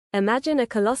Imagine a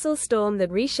colossal storm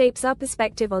that reshapes our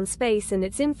perspective on space and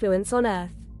its influence on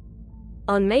Earth.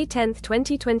 On May 10,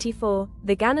 2024,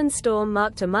 the Gannon storm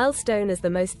marked a milestone as the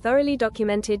most thoroughly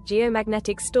documented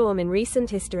geomagnetic storm in recent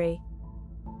history.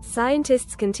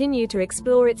 Scientists continue to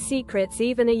explore its secrets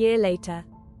even a year later.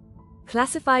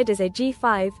 Classified as a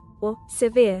G5, or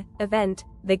severe, event,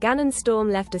 the Gannon storm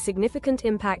left a significant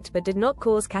impact but did not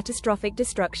cause catastrophic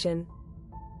destruction.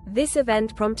 This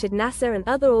event prompted NASA and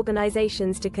other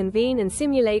organizations to convene and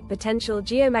simulate potential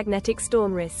geomagnetic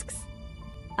storm risks.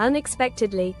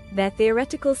 Unexpectedly, their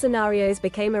theoretical scenarios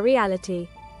became a reality.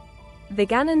 The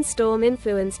Gannon storm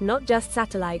influenced not just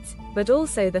satellites, but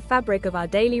also the fabric of our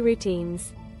daily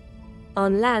routines.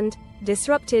 On land,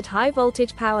 disrupted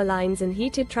high-voltage power lines and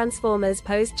heated transformers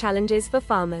posed challenges for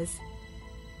farmers.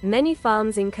 Many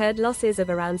farms incurred losses of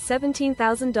around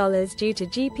 $17,000 due to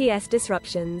GPS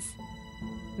disruptions.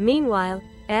 Meanwhile,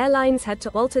 airlines had to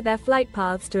alter their flight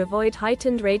paths to avoid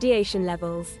heightened radiation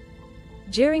levels.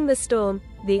 During the storm,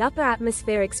 the upper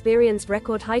atmosphere experienced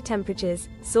record high temperatures,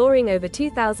 soaring over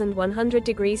 2,100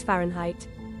 degrees Fahrenheit.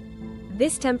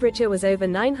 This temperature was over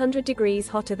 900 degrees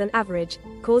hotter than average,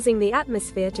 causing the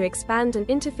atmosphere to expand and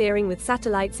interfering with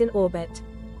satellites in orbit.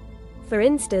 For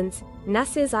instance,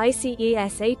 NASA's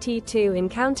ICES-AT-2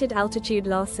 encountered altitude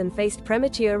loss and faced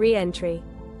premature re-entry.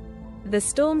 The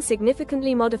storm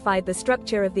significantly modified the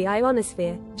structure of the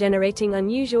ionosphere, generating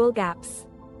unusual gaps.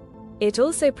 It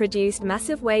also produced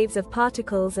massive waves of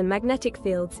particles and magnetic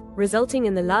fields, resulting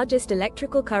in the largest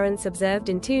electrical currents observed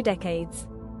in 2 decades.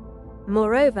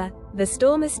 Moreover, the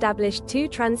storm established 2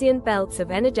 transient belts of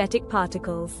energetic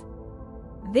particles.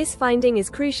 This finding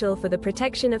is crucial for the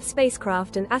protection of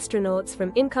spacecraft and astronauts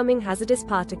from incoming hazardous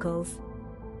particles.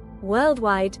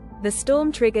 Worldwide, the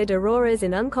storm triggered auroras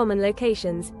in uncommon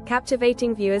locations,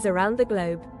 captivating viewers around the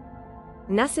globe.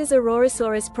 NASA's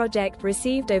Aurorasaurus project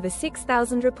received over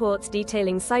 6,000 reports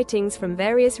detailing sightings from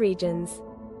various regions.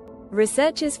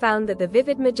 Researchers found that the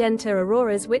vivid magenta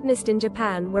auroras witnessed in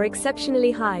Japan were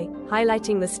exceptionally high,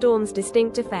 highlighting the storm's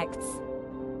distinct effects.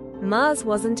 Mars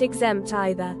wasn't exempt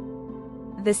either.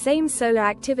 The same solar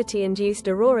activity induced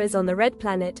auroras on the Red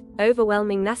Planet,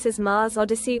 overwhelming NASA's Mars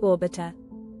Odyssey orbiter.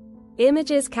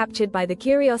 Images captured by the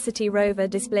Curiosity rover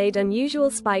displayed unusual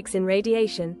spikes in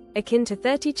radiation, akin to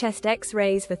 30 chest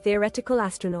X-rays for theoretical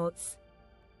astronauts.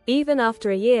 Even after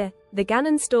a year, the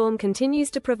Gannon storm continues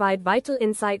to provide vital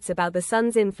insights about the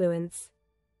Sun's influence.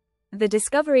 The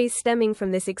discoveries stemming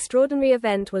from this extraordinary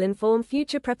event will inform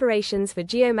future preparations for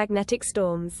geomagnetic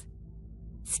storms.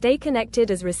 Stay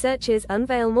connected as researchers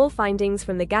unveil more findings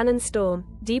from the Gannon storm,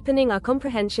 deepening our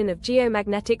comprehension of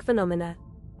geomagnetic phenomena.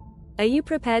 Are you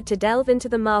prepared to delve into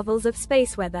the marvels of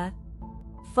space weather?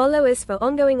 Follow us for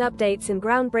ongoing updates and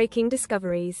groundbreaking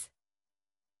discoveries.